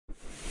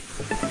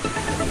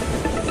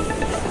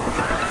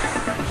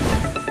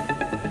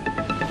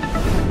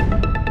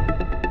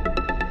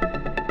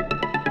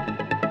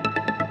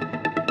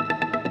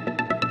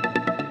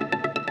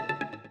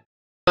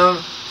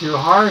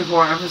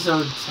Hardcore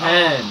episode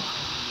 10.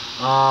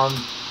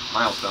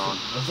 Milestone.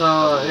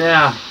 So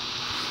yeah.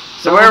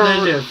 So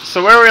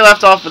where we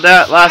left off with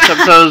that last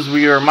episode,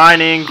 we were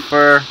mining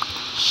for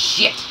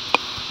shit.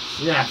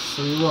 Yes,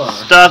 we were.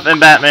 Stuff, and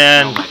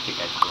Batman Oh, my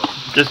pickaxe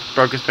broke. just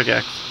broke his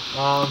pickaxe.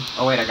 Oh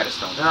wait, I got a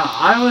stone. Now,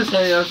 I was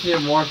heading up to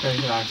get more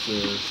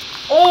pickaxes.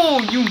 Oh,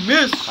 you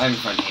missed! I haven't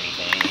found anything.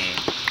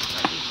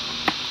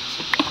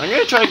 I'm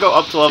gonna try to go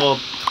up to level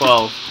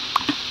 12.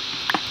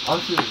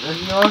 If you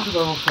go up to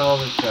level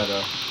 12, it's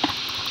better.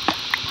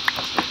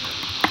 That's good.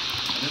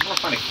 I just want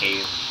to find a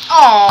cave.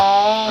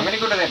 Aww. I'm gonna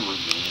go to that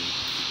ravine.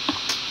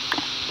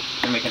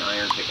 I'm gonna make an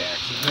iron pickaxe.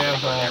 Yeah,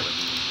 I'm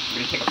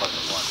gonna take a bucket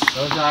of water.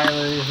 Don't die in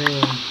the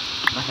ravine.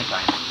 I'm not gonna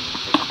die in the ravine.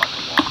 Take a bucket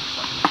of water so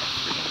I can make a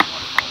freaking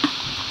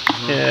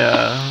waterfall.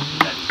 Yeah.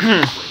 That'd be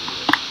the best way to do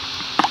it.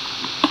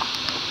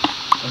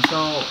 And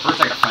so,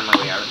 First I gotta find my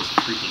way out of this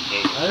freaking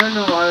cave. I don't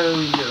know why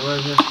we're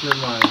just good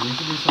mine. We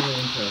should do something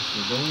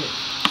interesting. Don't we?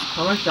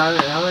 How many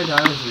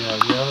diamonds do we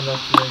have? Do we have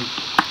enough to make...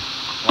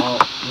 Oh,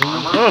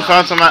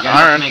 found some You guys have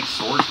iron. to make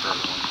swords for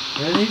everyone.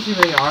 We need to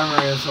make armor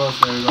and swords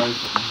for everybody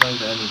by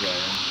the end of the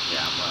game.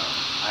 Yeah, well,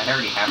 I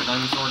already have a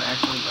diamond sword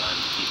actually, but I'm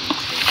keeping it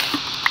safe.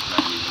 I'm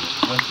not using it.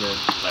 That's good.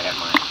 Because I have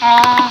mine.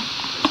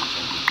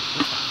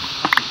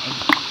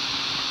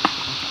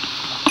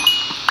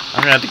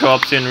 I'm gonna have to go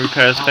up soon and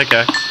repair his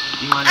pickaxe.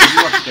 D-Mine, are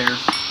you upstairs?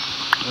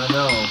 I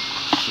know.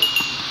 Shit.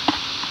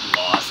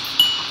 Lost.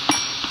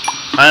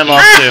 I am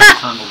lost too.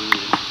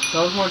 Convoluted.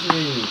 Tell us what you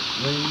need.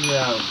 Then you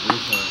get out.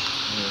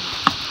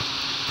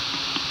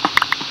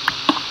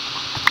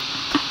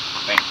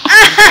 Thanks.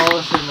 All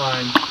this in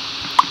mine.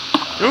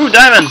 Ooh,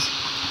 diamonds!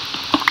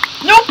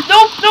 Nope,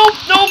 nope, nope,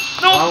 nope,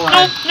 nope, Alright.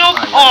 nope, nope.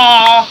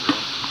 Oh, Aww.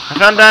 I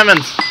found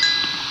diamonds.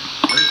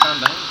 already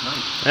found diamonds?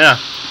 Nice. Yeah.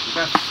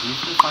 You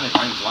can find the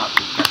diamonds a lot,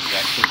 but you got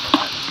jack shit for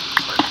diamonds.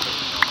 Start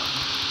taking them on.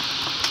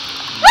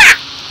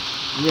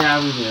 Yeah,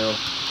 we do.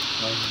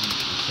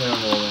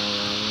 Terrible.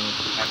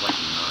 We have like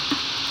none.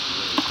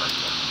 Really hard to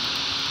get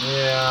them.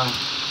 Yeah.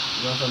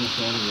 That's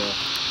understandable.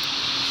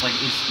 It's like,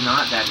 it's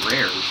not that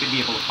rare. We should be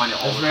able to find it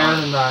all It's the rarer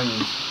time. than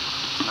diamonds.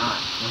 It's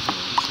not.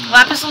 It's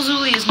Lapis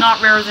lazuli is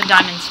not rarer than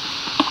diamonds.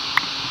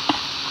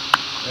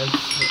 at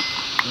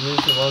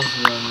least it was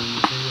in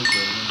the previous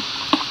version.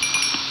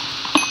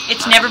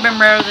 It's never been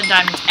rarer than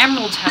diamonds.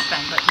 Emeralds have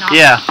been, but not.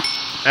 Yeah.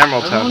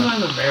 Emeralds have Everyone's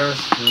them. on the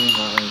rarest screen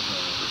on anything.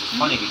 Which is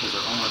funny because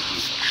they're almost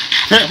useless.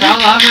 I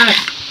love it!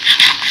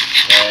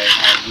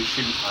 We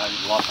shouldn't, I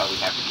love how we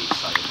have to be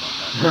excited about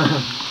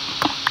that.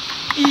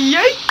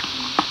 Yay!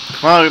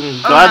 Well,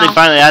 I'm glad they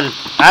finally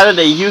added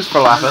a use for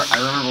lapis. I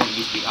remember when it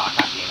used to be, oh,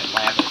 god damn it,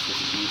 lapis, this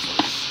is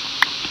useless.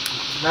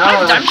 No, I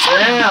have diamond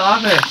sword. yeah, I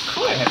love it.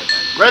 Cool. I have it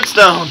diamond.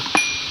 Redstone!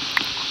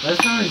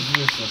 Redstone is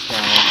useless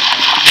now.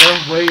 You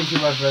have way too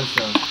much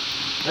redstone.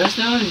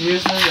 Redstone is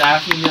useless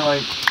after you get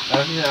like,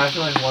 after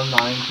like one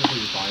mine until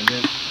you find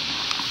it.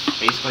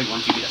 Basically,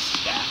 once you get a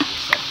stack,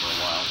 you're set for a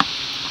while.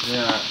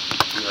 Yeah.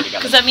 We already got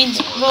Because that means,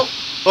 well,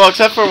 Well,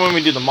 except for when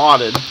we do the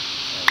modded.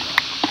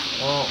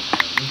 Well,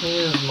 the thing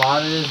is,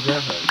 modded is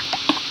different.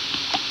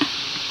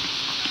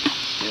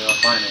 Yeah,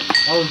 fine.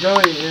 Oh,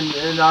 Joey, in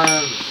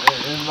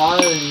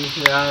modded you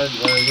should add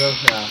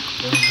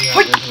Roadcraft. Then you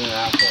can have different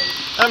apples.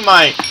 I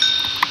might.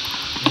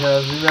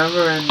 Because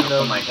remember in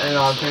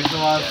our Sword,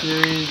 Pixel Art yes.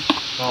 series,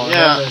 Yeah.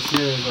 not the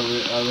series, but we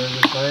were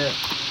just playing it.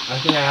 I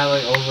think I had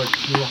like over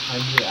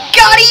 200 apples.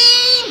 got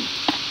him!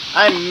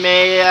 I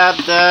may add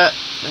that.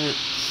 Where is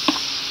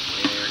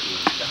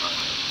the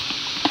iron?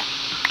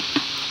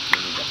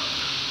 Give me the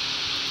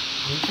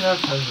iron. You should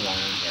have tons of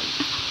iron.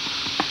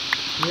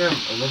 Yeah, You have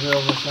a little bit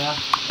over staff.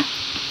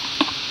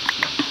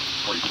 no.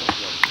 44.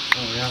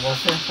 Oh, we have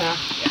less than staff?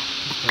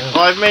 Yeah.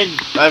 Well,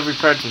 I've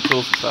repaired some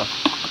tools and stuff.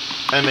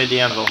 I made the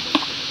anvil.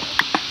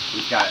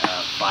 We've got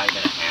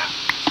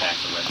 5.5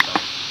 stacks of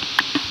redstone.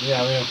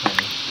 Yeah, we have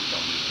plenty. We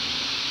don't need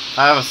any.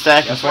 I have a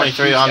stack and That's why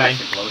 23 2 on me.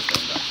 stacks of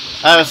glowstone,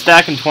 actually. I have a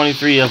stack and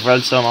 23 of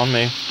redstone on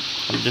me.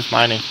 I'm just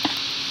mining.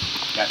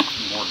 Got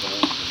more gold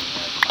than we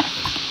have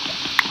lapis.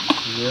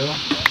 You do?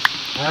 Yes.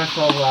 I have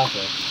 12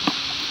 lapis.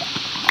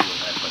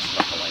 That's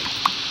stuff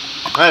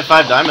alike. I have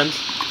 5 diamonds.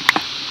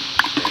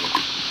 Great.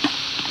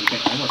 We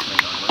can almost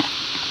make armor.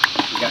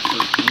 We got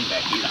 13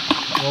 back here.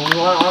 Well, we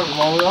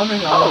want to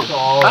make armor for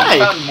all of us. hi. I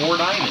found more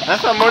diamonds. I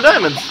found more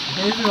diamonds.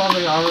 I think we want to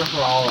make armor for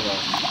all of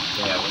us.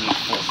 Yeah, we need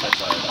full sets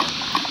of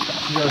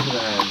To go to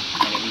the end.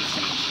 and it needs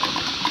to be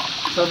shorter.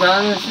 So,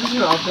 Batman, since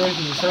you're up there,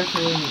 can you start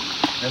shooting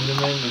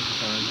Enderman if you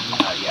find them?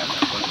 Yeah,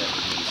 that one that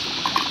we need to see.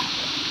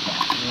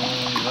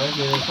 Right,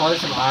 there's probably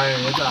some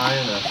iron. Get the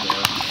iron up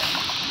there.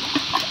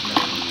 No,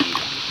 we need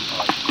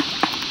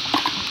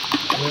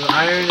Because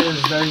iron is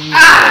very useful.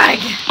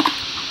 Ag!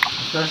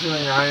 Especially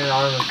when you're iron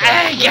armor.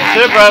 Ag, I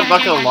should have brought a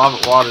bucket of lava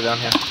water down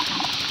here.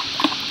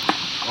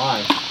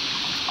 Why?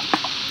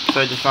 So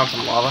I just found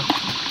some lava.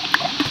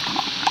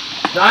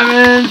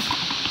 Diamonds!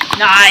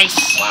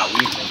 Nice! Wow,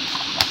 we've been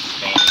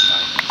spamming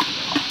diamonds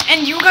today.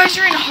 And you guys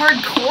are in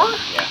hardcore?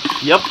 Yeah.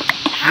 Yep.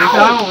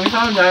 How? We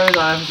found diamonds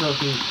on episode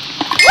 2.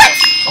 What?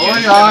 Oh Yeah, my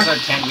this is gosh.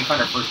 episode 10. We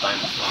found our first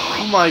diamond.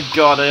 Oh my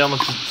god, I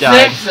almost just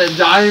died. 6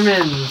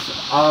 diamonds.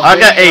 I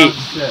got 8.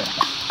 Shit.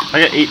 I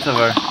got 8 so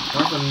far.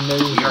 That's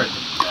amazing. We are the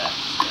best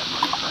at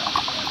Minecraft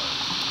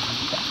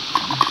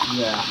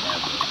Yeah.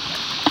 ever.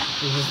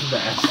 This is the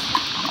best.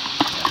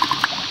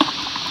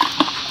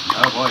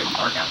 Oh boy,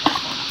 dark out this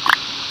one.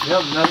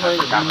 Yep, that's why I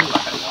forgot my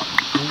bucket of water.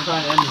 you can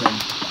find anything.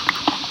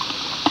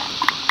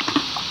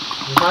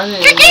 You find it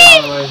in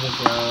the way just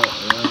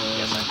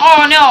Yes, I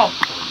Oh no!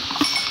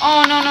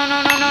 Oh no no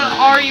no no no!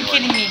 Are you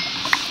kidding me?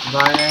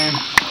 My name.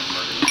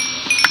 murdered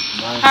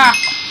My name. Ha!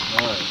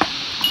 Alright.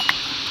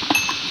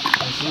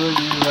 I salute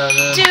you,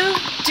 Batman. Do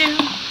do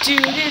do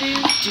do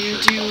do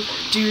do do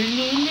do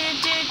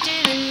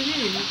do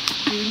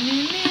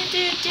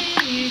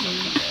do.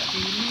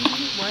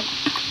 What?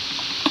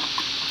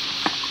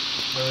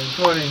 I'm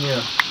recording you.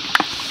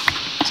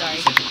 Sorry.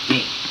 You're such a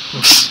dink.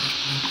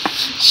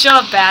 Shut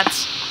up,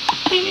 bats.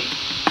 Dink.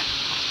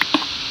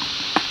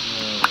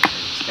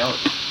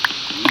 Skeleton.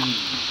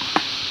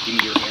 Give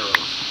me your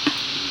arrows.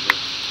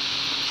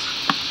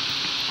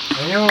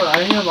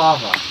 I hear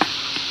lava.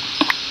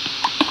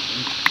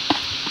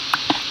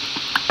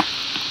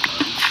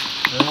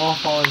 They're all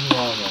falling to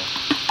lava.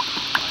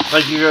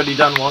 Like you've already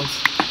done once.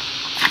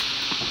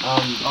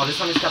 Oh, this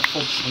one has got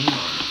full chain on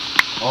it.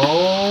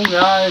 Oh,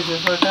 guys,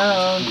 this I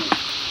found.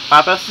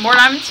 Lapis? More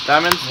diamonds?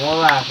 Diamonds? More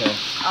lapis.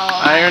 Oh,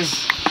 Iron?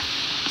 nice.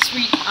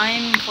 Sweet.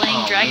 I'm playing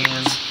Oh, dragons.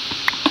 man.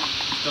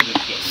 Still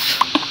didn't get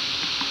anything.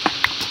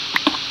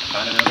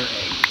 Found another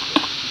egg.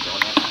 You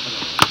don't have half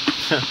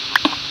of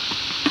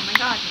Oh my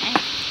god, an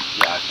egg.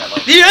 Yeah, I've got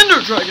like. The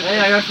Ender Dragon! Hey,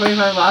 I got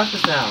 25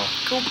 lapis now.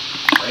 Cool.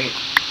 Great.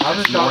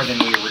 Lapis That's more drops, than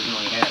we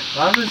originally had.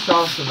 lapis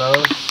drops the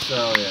most,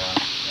 so yeah.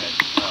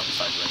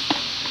 Besides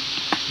redstone.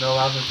 No,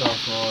 lapis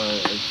drops more.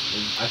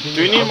 I think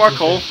Do we it's need up more to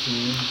coal?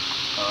 15.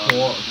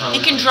 No,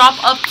 It can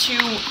drop up to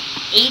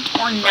 8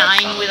 or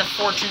 9 with a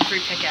Fortune 3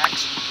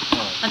 pickaxe.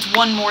 Oh. That's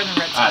one more than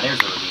redstone.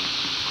 There's a ravine.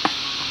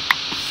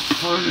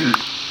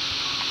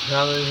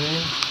 Now what do you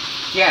mean?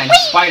 Yeah, and the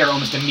spider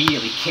almost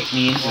immediately kicked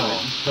me into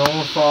it.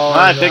 Don't fall.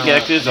 My in,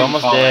 pickaxe I is didn't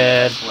almost fall in it,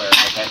 dead. I swear.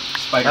 Like that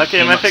spider Okay,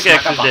 came my up,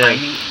 pickaxe snuck up is behind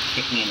dead. me and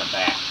kicked me in the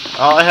back.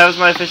 All I have is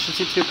my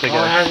efficiency 2 Oh, it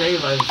pickaxe. has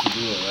 8 lives to do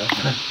it with.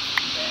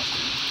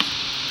 Bastard.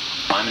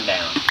 Climbing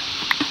down.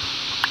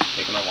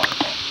 Taking my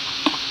waterfall.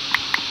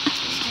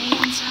 Stay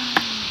inside.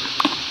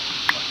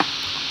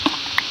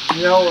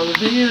 You know, the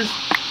thing is,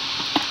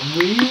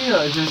 we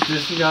just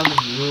disregard the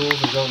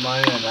rules and don't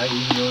mind at night,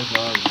 even though it's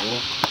not a rule.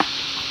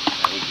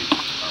 Yeah, we do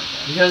disregard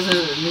that. Because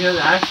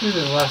actually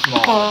there's less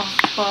mobs.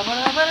 That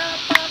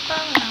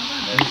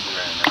is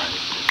right, no,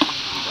 it's just,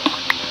 we don't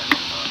run into that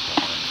many mobs,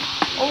 don't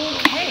worry.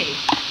 Okay.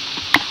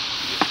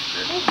 We just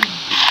drift.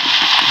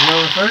 You know,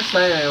 the first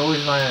night I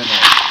always mine at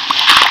night.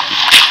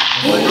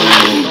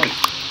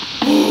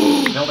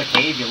 You build a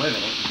cave, you live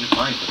in it, you do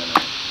fine for the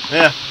night.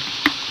 Yeah.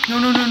 No,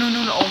 no, no, no,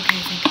 no, no. Okay,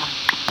 thank God.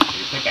 So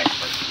your pickaxe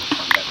breaks, you just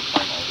have to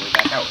climb all the way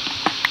back out.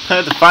 I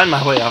had to find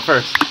my way out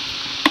first.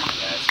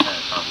 Yeah, it's kind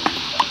of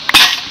convoluted down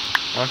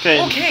there. Okay.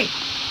 Okay.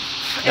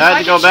 Now I have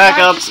to go back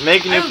up,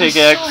 make a new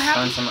pickaxe.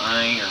 Found some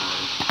iron.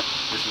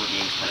 This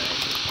ravine's kind of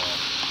extra small.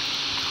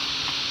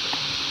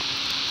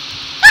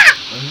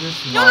 I'm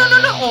just No, no,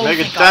 no, no. mining. Oh, Make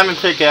a thank God. diamond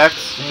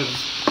pickaxe.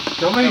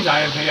 Don't make a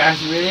diamond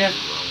pickaxe, you idiot.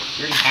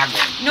 You already have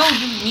one. No,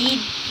 you need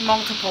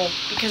multiple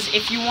because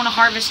if you want to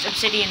harvest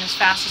obsidian as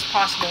fast as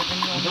possible, then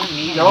You you'll. don't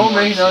need Don't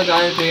any make no more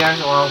diamond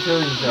pickaxe or I'll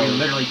kill you, obsidian. You Joey.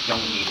 literally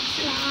don't need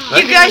obsidian.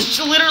 You guys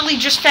literally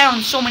just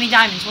found so many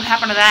diamonds. What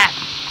happened to that?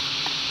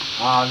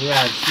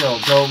 Yeah, still,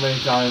 don't make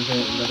the diamond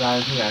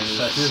pickaxe. Just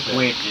a It's stupid.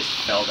 squid just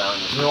fell down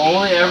this You ravine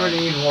only ever and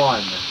need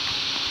one.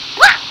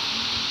 died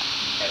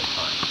at a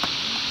time.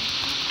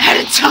 At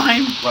a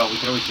time. Well, we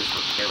could always just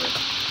repair it.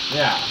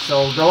 Yeah,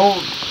 so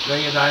don't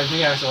make a diamond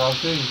pickaxe or I'll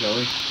kill you,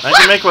 Joey. I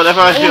can make whatever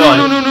I feel like.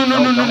 no, no, no, no,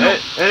 no, no, no.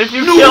 And if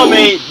you kill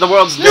me, the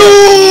world's dead.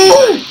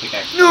 Diamond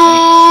pickaxe. No!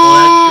 Well,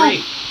 that's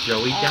great.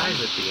 Joey dies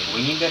at the end.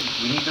 We need that.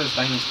 We need those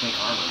diamonds to make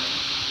armor,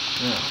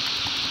 man.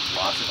 Yeah.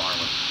 Lots of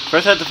armor.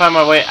 First I have to find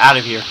my way out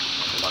of here.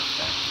 Good luck with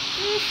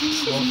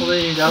that.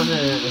 Hopefully he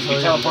doesn't. You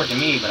can teleport to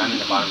me, but I'm in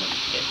the bottom of the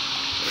pit.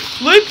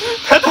 Leap!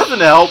 That doesn't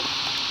help.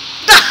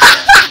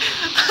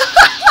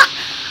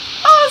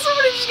 Oh,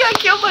 somebody just got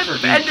killed by Sure,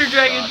 Ender dude.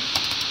 Dragon.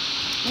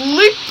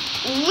 Leap,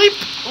 leap,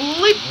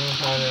 leap. I don't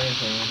find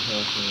anything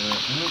interesting.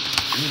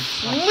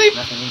 Leap.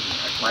 Nothing in here.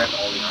 I grabbed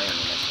all the iron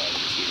and that's all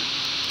that was here.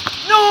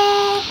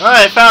 No.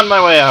 Alright, I found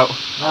my way out.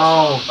 Also,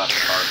 No. I'm about to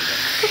starve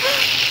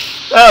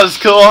again. That was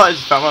cool. I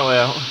just found my way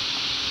out.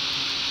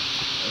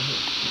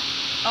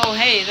 Oh,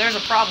 hey, there's a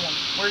problem.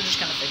 We're just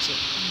gonna fix it.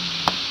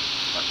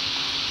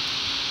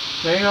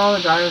 Take all the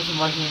diamonds from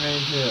Lucky Man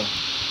too.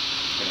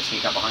 I'm gonna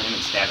sneak up behind him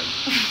and stab him.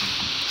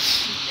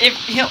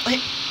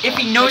 If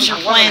he knows your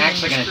I plan, wasn't then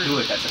actually you're gonna screwed. do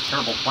it. That's a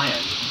terrible plan.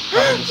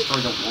 That'll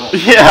destroy the world.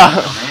 Yeah.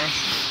 Dumbass.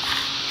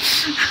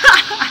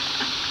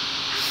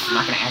 I'm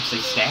not gonna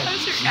actually stab you.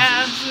 That's your Jesus.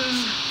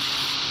 asses.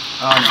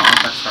 Oh no, I'm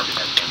about to starve to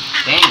death again.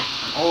 Dang it!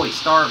 I'm always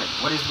starving.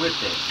 What is with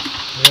this?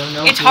 We have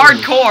no It's food.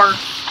 hardcore.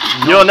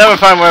 You'll never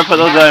find where I put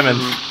those We have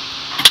diamonds. food.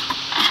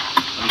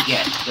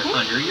 Yes, they're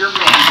under your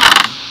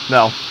mat.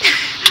 No.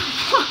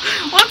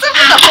 What's up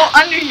with the whole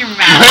under your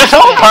mouth? It's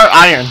all part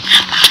iron.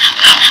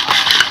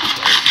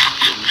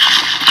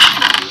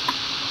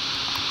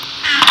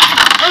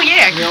 Oh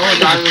yeah, You know what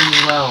diamonds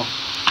as well.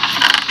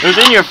 It was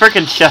in your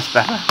freaking chest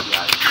bag.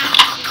 Yeah,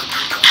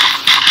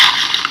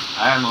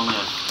 I am only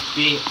on.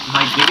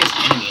 My biggest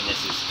enemy in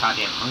this is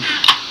goddamn hunger.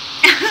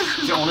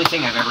 It's the only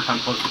thing I've ever come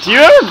close to. Do you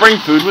ever bring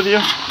food with you?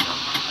 No,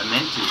 I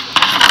meant to, but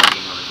then I started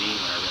getting a ravine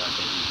when I realized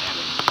I didn't have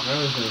any. I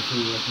was gonna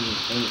see what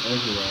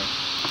everywhere.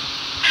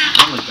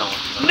 Normally don't.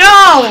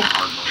 No! Like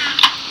hard mode.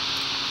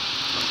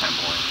 Some kind of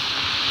boring.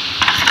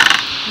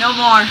 No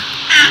more.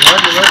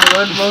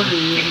 What mode are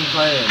you even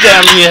playing?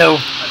 Damn you!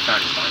 I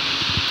found it fine.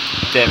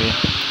 Damn you!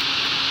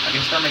 I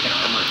can start making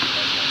armor if you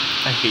guys want.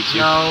 I hate you.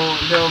 No,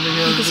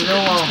 because you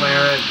don't want to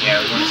wear it.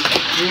 Yeah, we want to stay.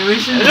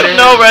 We should There's make,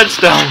 no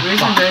redstone. we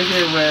should make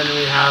it when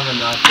we have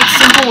enough. It's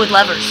simple with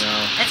levers. You know.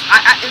 It's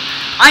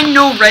I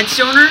know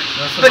redstoner,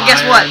 That's some but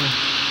guess what? iron.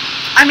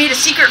 I made a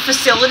secret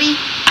facility,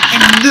 and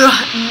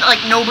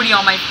like nobody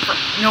in my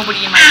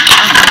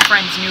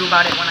friends knew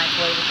about it when I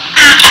played with them.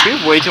 We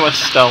have way too much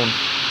stone.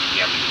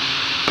 Yeah, we do.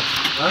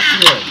 That's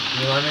good.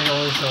 You let me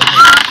only something.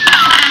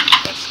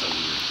 That's still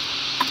weird.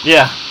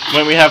 Yeah,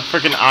 when we have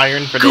freaking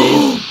iron for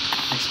days.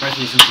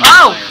 Especially since you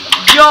Oh, iron the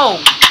mine. yo,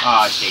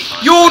 Ah, stay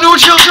fine. yo, no,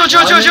 chill.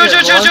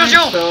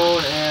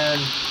 Stone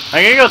and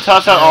I'm gonna go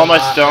toss out all my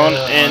stone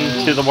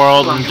into the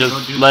world and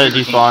just let it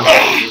despawn.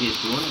 It is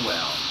doing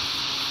well.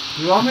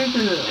 you want me to?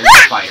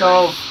 There's fire.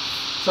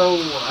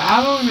 So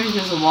how do we make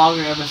this a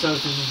longer episode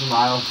since it's a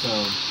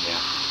milestone? Yeah.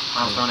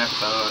 Milestone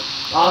episode.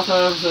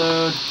 Milestone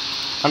episode.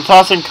 I'm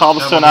tossing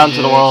cobblestone out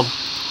into the world.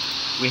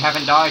 We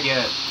haven't died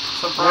yet.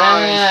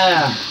 Surprise!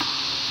 Yeah.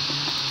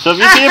 So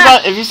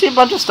if you see a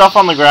bunch of stuff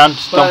on the ground,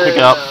 just don't pick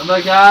it up.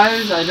 But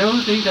guys, I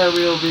don't think that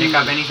we'll be. Pick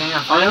up anything?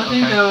 I don't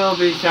think that will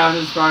be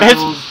Captain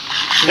Sparkles.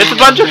 It's a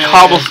bunch of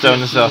cobblestone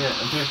and stuff.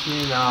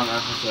 15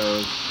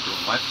 episodes.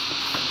 What?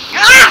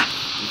 Ah!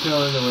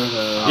 Killing the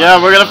wither.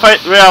 Yeah, we're gonna fight.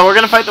 Yeah, we're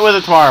gonna fight the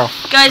wither tomorrow.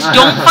 Guys,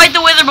 don't fight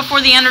the wither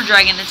before the ender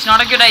dragon. It's not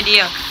a good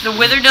idea. The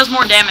wither does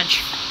more damage.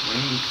 When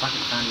are you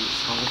fucking found your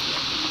skull yet?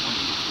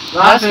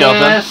 Nice,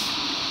 skeleton.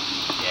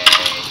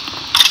 Yay.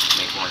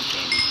 Make more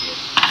candy shit.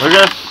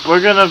 We're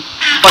gonna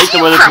fight the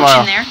wither Crouch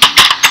tomorrow. in there.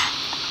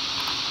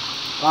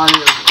 Oh,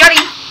 Got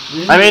him.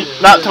 I mean,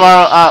 not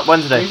tomorrow.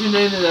 Wednesday. We should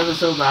name this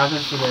episode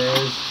Lapis for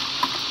days.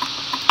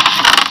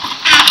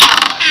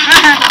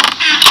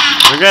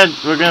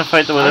 We're gonna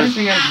fight the I wither. don't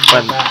think I should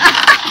When? put that.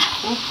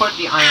 Who put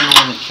the iron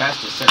ore in the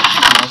chest instead of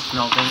someone else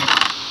smelting it?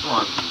 What's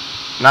wrong with you?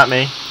 Not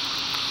me.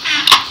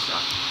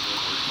 Suck.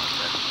 Where's my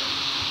breath?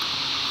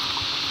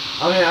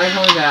 Okay, I'm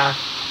coming back.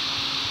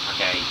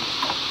 Okay.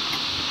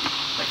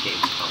 That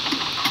cave's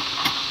coming.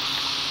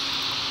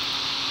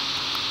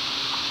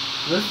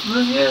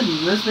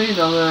 Let's make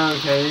another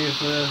cave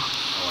for this.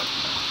 Oh, what's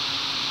that?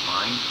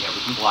 Mine? Yeah, we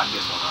can block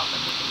this one off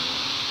and make a new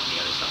one on the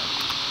other side.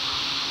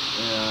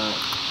 Yeah.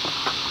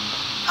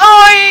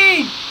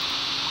 Oi!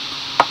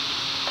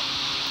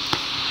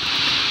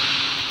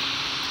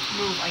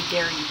 Move, I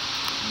dare you.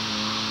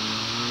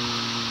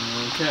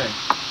 Okay.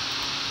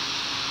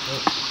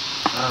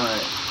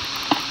 Alright.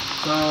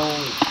 So,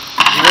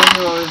 where do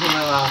you want me to put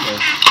my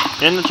lapis?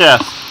 In the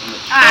chest. In the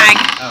chest. Ag.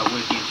 Oh,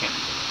 where's the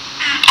enchantment table?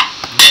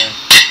 Yeah.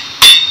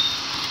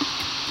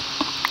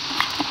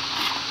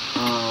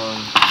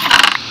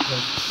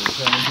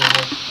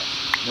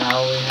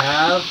 Now we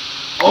have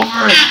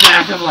over a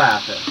stack of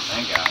lapis.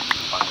 Thank God. You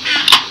can finally get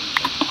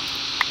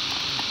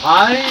I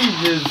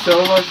did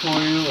so much for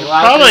you.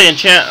 Probably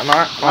enchant.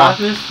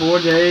 Lapis 4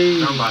 days.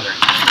 Don't bother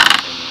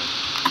enchanting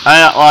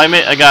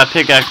anything. I got a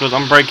pickaxe with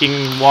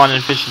unbreaking 1 and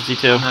efficiency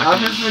 2. I'm not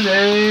gonna Lapis for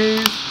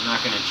days. I'm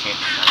not gonna enchant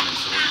my diamond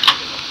sword to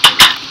make it look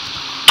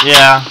pretty.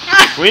 Yeah.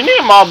 We need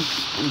a mob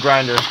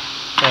grinder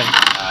thing.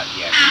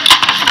 Yeah.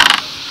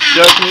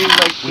 Joe, can you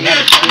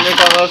make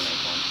all those?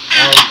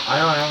 I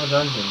don't have a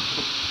dungeon.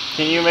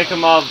 Can you make a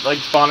mob like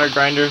spawner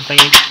grinder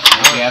thingy?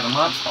 We have a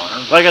mob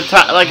spawner. Like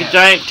a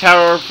giant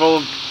tower full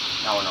of.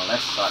 No,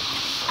 that sucks.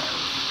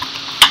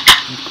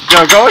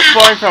 Go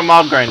exploring for a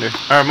mob grinder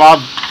or a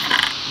mob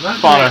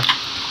spawner.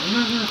 I'm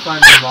not gonna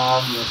find a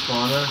mob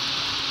spawner.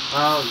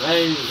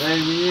 Hey,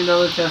 we need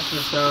another chest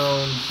for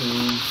stone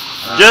soon.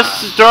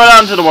 Just throw it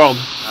out into the world.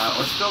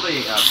 Let's build a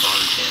burn pit.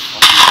 I'll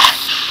do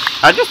that.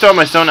 I just throw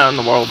my stone out in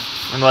the world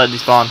and let it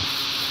despawn.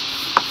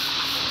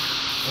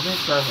 Okay,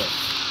 perfect.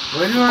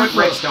 Where do I Put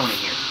redstone in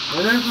here.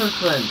 Where do I put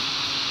flint?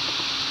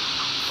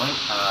 Flint,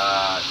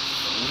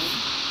 stone?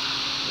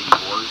 Maybe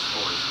ores?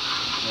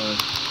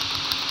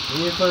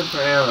 We need flint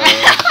for arrows.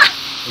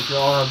 If you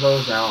all have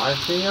bows now. I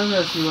think I'm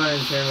gonna see what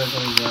enchantments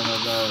I can get on my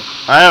bow.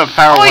 I have a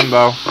power 1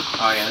 bow.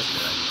 Oh yeah, that's a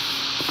good idea.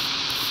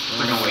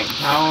 We're gonna wait.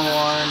 Power 1,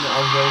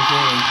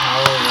 Unbreaking, and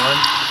Power 1.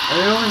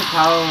 I only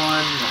Power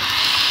 1.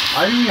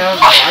 I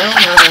don't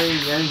have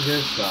any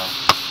good stuff.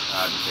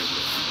 Because you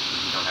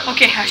don't have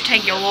Okay,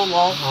 hashtag YOLO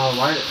lol. Oh,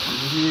 why?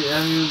 Have you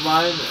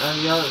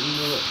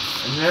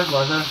have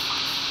leather?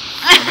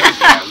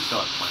 Yeah, we still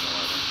have plenty of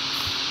leather.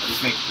 I'll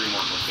just make 3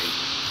 more pages.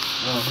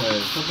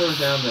 Okay, put those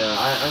down there.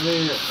 I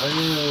need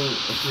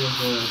to see if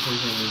the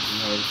freaking is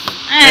hard to see.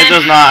 It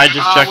does not. I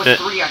just checked with it.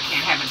 3, I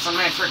can't have it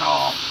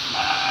symmetrical.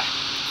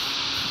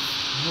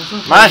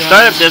 Okay, My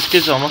startup disk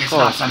is almost It's full.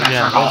 not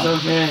symmetrical. It's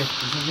okay.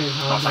 It's okay.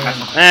 Calm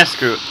down.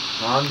 Screw it.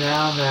 Calm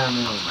down,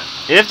 man.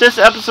 If this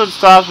episode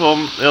stops,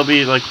 well, it'll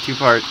be like 2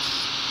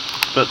 parts,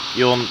 but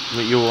you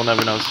will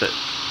never notice it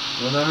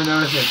You'll never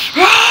notice it.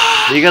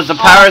 because the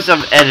powers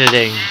of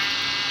editing.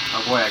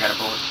 Oh boy, I got a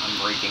bullet. I'm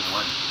breaking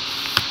one.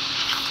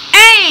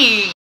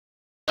 Hey!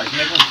 I can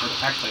make one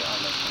for actually on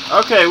this one.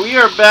 Okay, we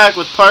are back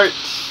with part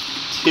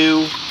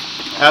 2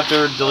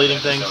 after deleting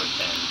things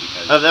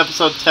of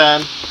episode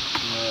 10.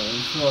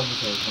 It's still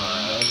episode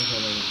 5.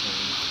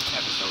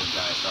 Episode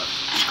guy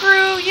sucks.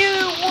 Screw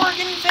you,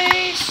 organ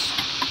face!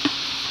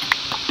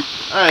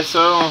 Alright,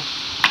 so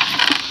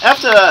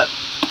after that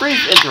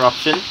brief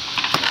interruption,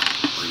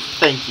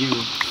 thank you,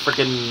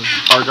 frickin'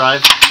 hard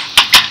drive.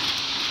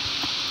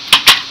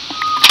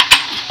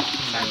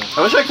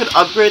 I wish I could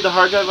upgrade the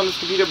hard drive on this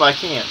computer, but I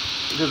can't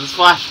because it's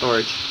flash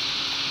storage,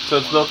 so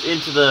it's built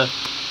into the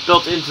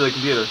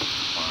computer.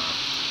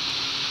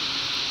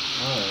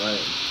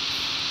 Alright.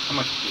 How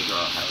much bigger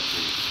our house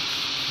is?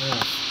 Yeah.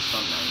 So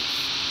nice.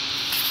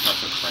 Not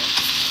so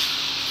cramped.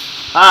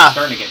 Ah,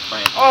 Starting to get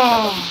cramped.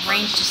 Oh,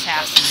 ranged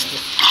assassins.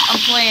 I'm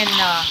playing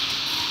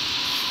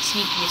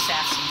Sneaky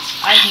Assassins.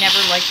 I've never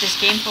liked this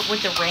game, but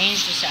with the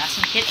ranged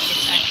assassin kit,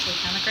 it's actually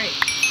kind of great.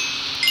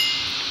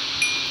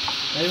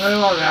 Anybody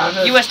want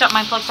rabbits?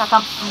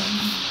 us.mindplex.com.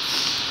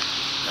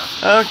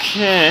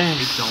 okay,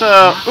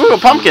 so ooh, a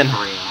pumpkin.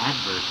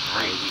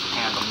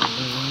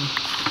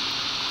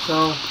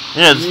 So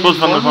Yeah, it's supposed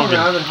to find the one more pumpkin.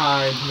 rabbit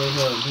hide to make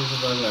a piece of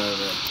bread out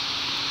of it.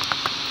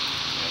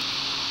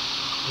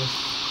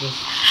 Just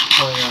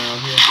playing around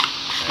here.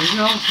 You can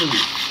all sleep.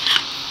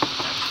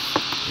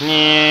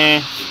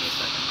 Yeah. Give me a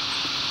second.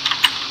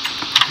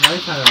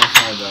 Nighttime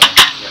outside though.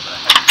 Yeah, but I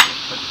haven't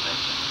put the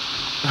next thing.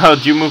 Oh,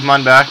 do you move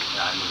mine back?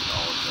 Yeah, I moved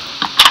all of them.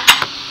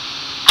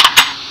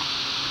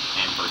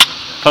 And personal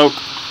stuff. Poke.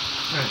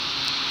 Hey,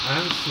 I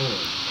have a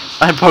sword.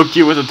 I poked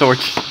you with a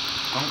torch.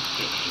 Don't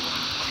hit anyone.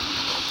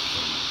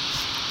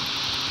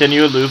 Can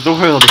you lose the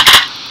world?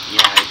 Yeah,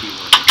 if you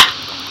were to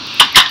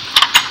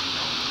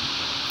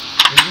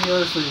You can go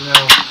to sleep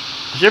now.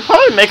 I should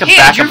probably make a Hey,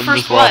 backup drew of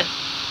first this world. blood.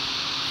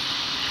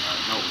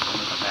 no, don't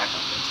make a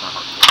backup. It's not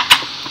hardcore.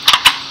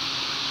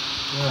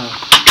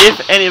 Yeah.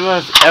 If any of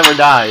us ever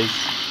dies,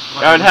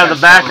 Look, I would we have got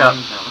the backup. 7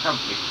 rooms now. Look how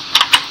big this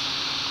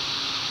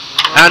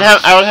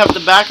I would have the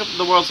backup of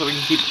the world so we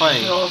can keep You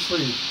playing. can all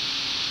sleep. is.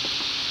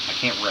 I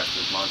can't rest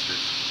with monsters.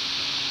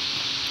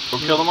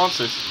 We'll kill the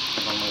monsters.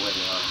 I don't know where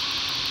they are.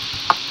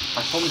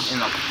 My phone's in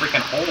the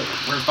freaking hole.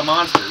 Where's the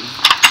monsters?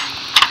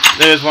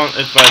 There's one.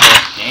 It's right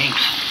there. Dang.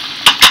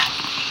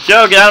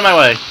 Joe, get out of my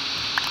way.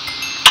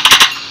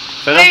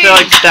 So I don't feel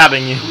like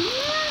stabbing you.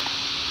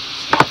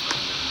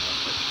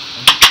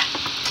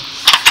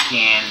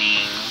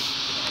 Scanning.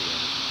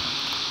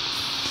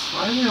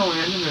 Why is there no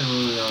Enderman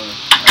movie on it?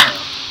 I don't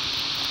know.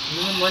 You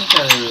didn't like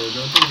that area.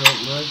 Don't think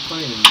don't like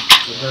playing.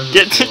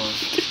 Get to-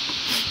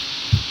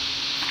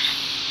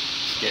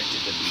 Get to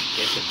the beat.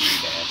 Get the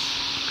beat ass.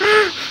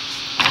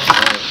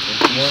 Alright.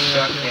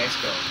 Let's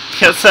go.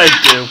 Yes, I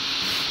do.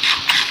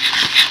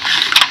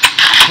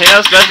 Hey,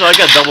 how special? I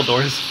got double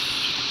doors.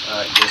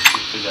 Just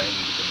because I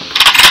need to move.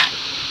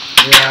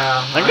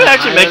 Yeah. I'm gonna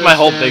actually make my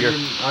hole bigger.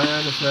 I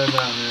understand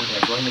that, man.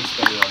 Yeah, go ahead and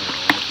expand it on your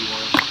own if you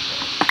want.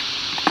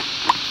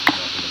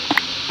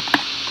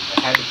 I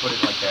had to put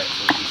it like that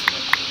so it's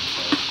symmetrical.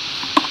 So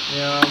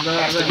Yeah, it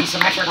has to be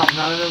symmetrical.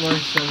 not in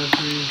like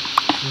symmetry.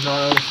 There's not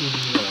other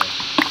CDs though.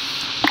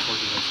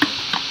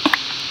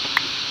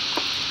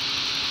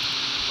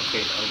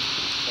 Okay,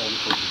 all the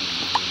torches in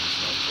the room is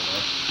symmetrical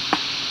now.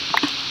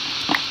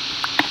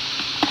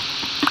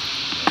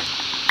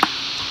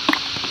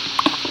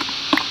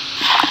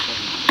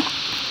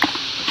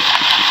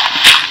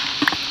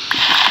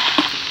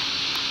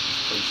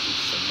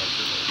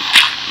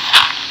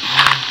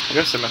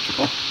 You're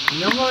symmetrical.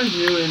 You know what I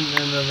do in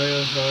the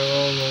regular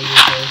survival like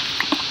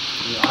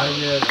I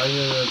get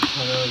a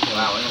ton of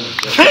Wow, I only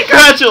just,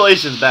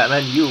 Congratulations,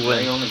 Batman. You I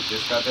win. only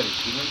just got that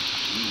achievement?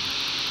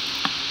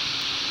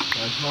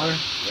 That's smart.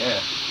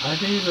 Yeah. I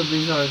think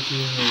these are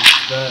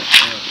achievements that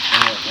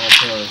at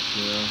first,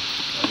 you know.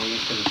 I mean,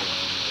 it's because it's a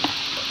long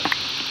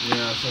way.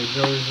 Yeah, so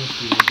Joey's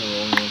achievements are the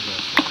only ones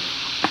that's funny.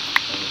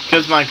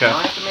 Because Now I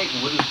Minecraft. have to make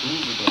wooden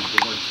tools again. They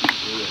weren't too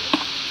good.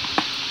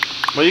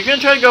 Well, you gonna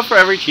try to go for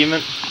every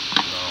achievement?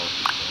 No.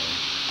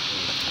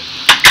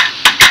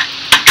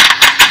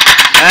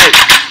 Hey!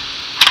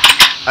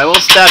 I will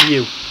stab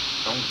you.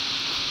 Don't.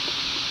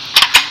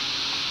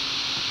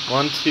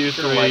 1, 2,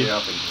 Should have light 3. it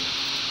up in here.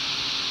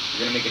 You're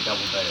gonna make a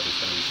double bed. It's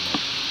gonna be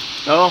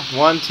symmetrical. No,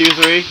 1, 2,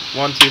 3.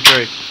 1, 2,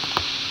 3.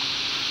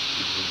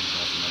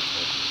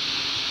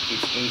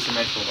 It's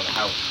asymmetrical with a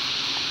house.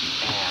 You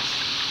ass.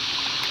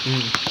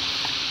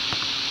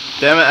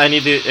 Damn it, I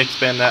need to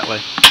expand that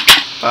way.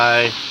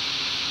 By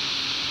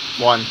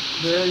 1.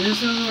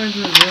 This is the way to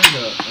the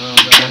window.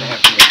 You're gonna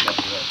have to make a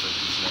double bed for it to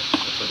be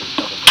symmetrical. For the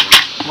double bed.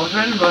 What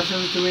kind of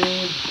mushrooms do we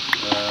need?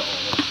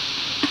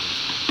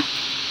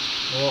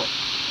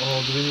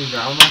 Well, do we need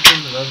brown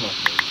mushrooms or red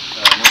mushrooms?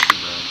 Mostly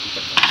brown. Keep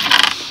that brown.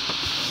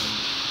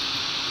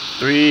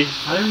 3,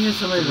 How do we get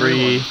so many red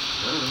 3. ones?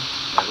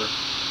 Never.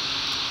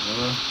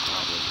 Never.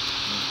 Probably.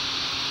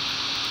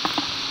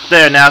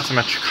 There, now it's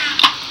symmetrical.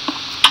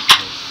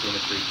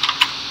 Symmetry.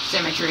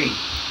 Symmetry!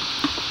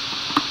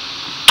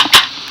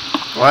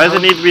 Why does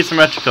it need to be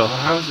symmetrical? Our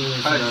house is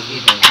Because it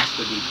symmetrical. has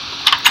to be.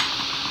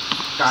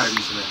 Gotta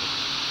be symmetrical.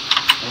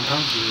 Our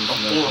house is The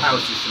symmetrical. whole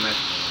house is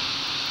symmetrical.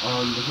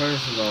 The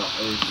furnaces are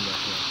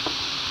asymmetrical.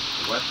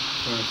 What?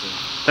 Furnaces.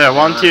 There,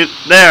 1, 2.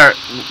 There,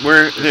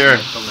 we're there.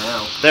 They're symmetrical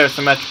now. There,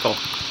 symmetrical. Okay,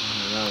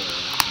 now they're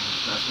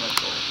It's not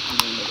symmetrical. You need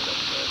to make it up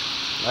with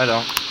that. I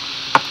don't.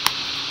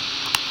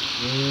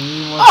 We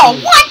need one Oh,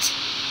 sheet. what?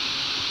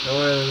 No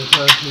way, the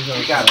toilet sheet's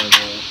You got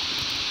outside. it.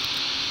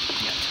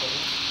 Yeah,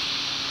 totally.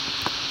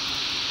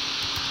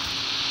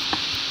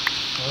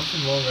 Want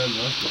some more red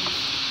mushrooms?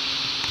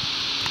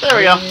 There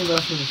we Why go. do we need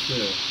mushrooms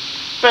too?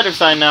 Better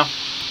sign now.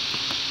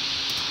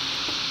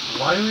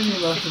 Why do we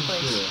need mushrooms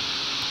place. too?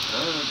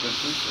 Good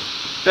feature.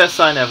 Best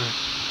sign ever.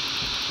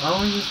 Why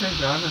don't we just make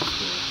donuts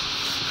too?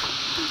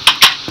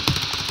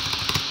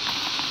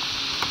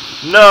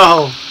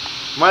 No!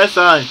 My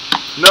sign.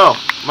 No,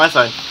 my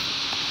sign.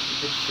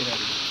 Get this shit out of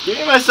here. Give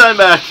me my sign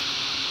back.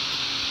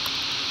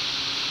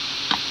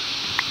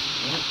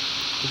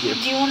 Thank you.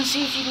 Do you want to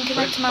see if you can Put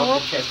connect it to my up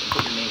world? the chest and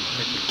put your name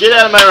on it. Get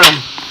out of my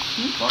room.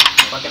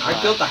 Fucking,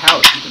 I built the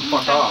house. You can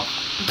fuck Okay. off.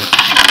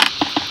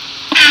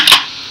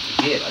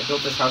 I did. I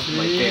built this house with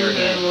my bare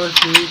hands. More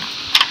sheet.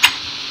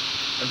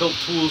 I built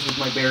tools with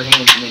my bare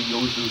hands, and then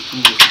used those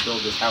tools to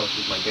build this house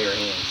with my bare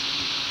hands.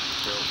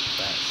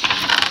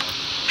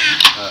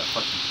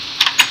 Fuck you.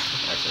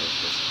 Actually,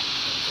 it's this.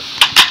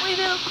 We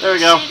built There we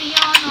the go. city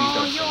on Please all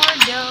don't say your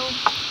dough.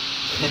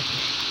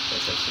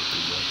 That's actually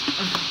pretty good.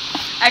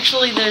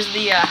 Actually, there's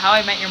the How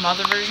I Met Your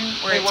Mother version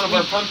where Hey, it's one of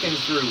our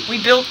pumpkins grew. we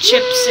built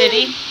Chip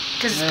City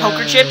because it's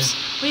poker Yay. chips.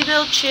 We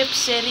built Chip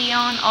City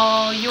on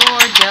all your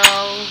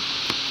dough.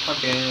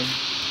 Pumpkin.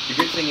 The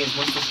good thing is,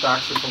 once the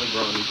stalks are fully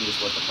grown, you can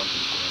just let the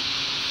pumpkins grow.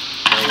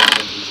 No one of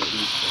them is at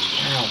least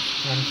Ow.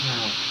 One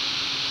cow.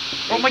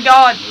 Oh my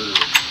God.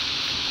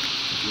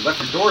 You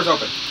left your doors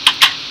open.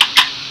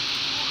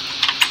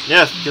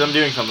 Yes, because I'm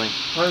doing something.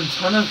 One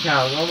ton of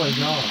cows. Oh my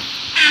god.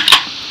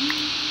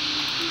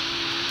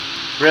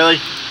 Really?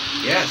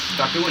 Yes,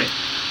 stop doing it.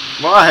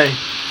 Why?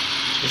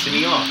 Pissing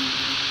me off.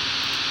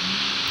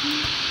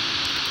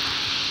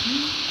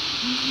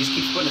 He just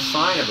keeps putting a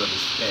sign above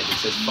his head that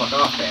says "fuck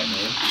off,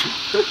 Batman."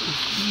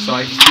 So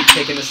I just keep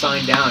taking the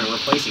sign down and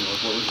replacing it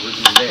with what was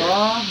originally there.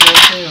 Stop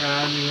messing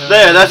around, you guys.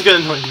 There, that's gonna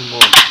annoy you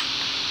more.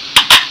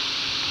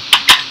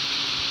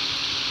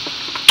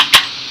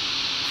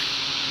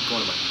 I'm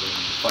going to my room.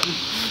 Fuck you.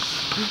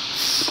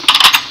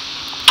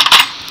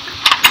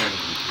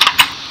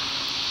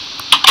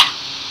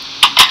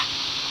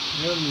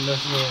 You're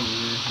messing around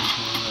with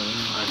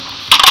I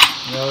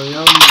know.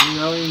 you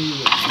know you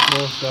need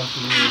cool stuff to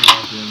do in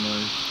life in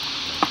life.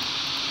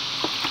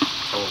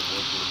 Tell him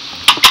what works.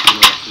 You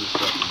don't have to do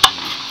stuff you need.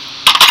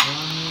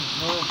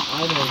 Well,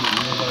 I don't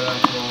know about that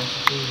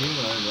philosophy. You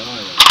know I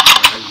don't.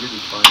 I really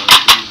try not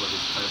to, but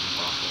it's kind of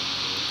impossible.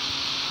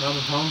 Not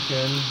a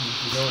pumpkin, if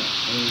you don't.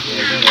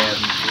 Yeah, you have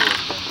me do it,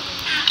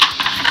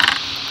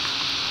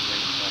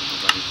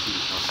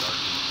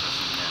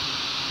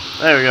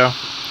 There we go.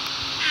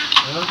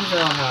 I don't think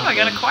that'll happen. Oh, I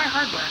got acquire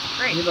hardware.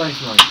 Great. He likes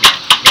Minecraft.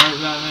 Right,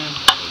 Batman?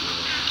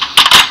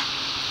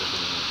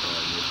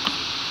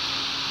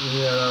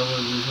 Yeah, that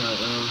would be kind of,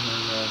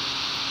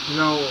 you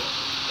know,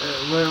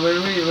 when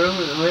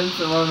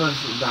one of us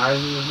dies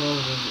in this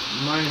world, it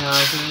might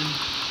happen.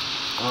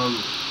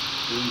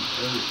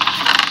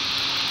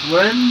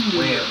 When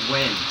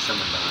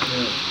someone dies.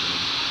 Yeah.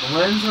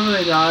 When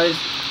somebody dies,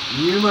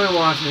 you might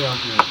want to take off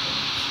your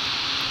headphones.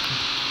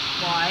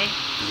 Why?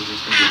 Because it's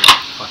just going to be a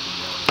lot of fucking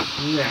noise.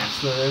 Yes,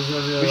 there's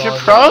gonna be a We lot should of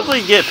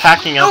probably get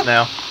packing up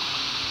now.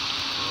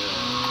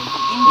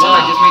 Well,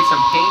 I just made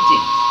some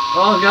paintings.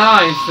 Well,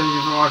 guys, thank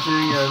you for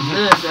watching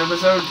this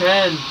episode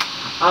 10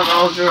 of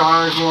Ultra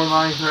Hardcore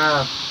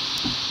Minecraft.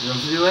 We'll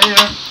see you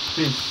later.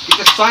 Peace. Get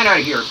the sign out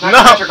of here. It's not No.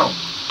 symmetrical.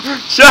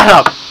 Shut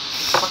up!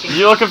 Fucking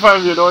You look in front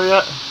of your door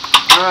yet?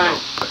 Alright,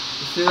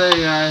 see you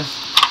later, guys.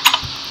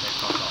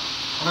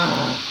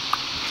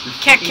 You're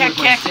Kick, fucking kick, with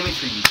my kick.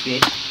 symmetry, you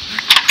bitch.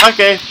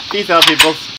 Okay, peace out, people.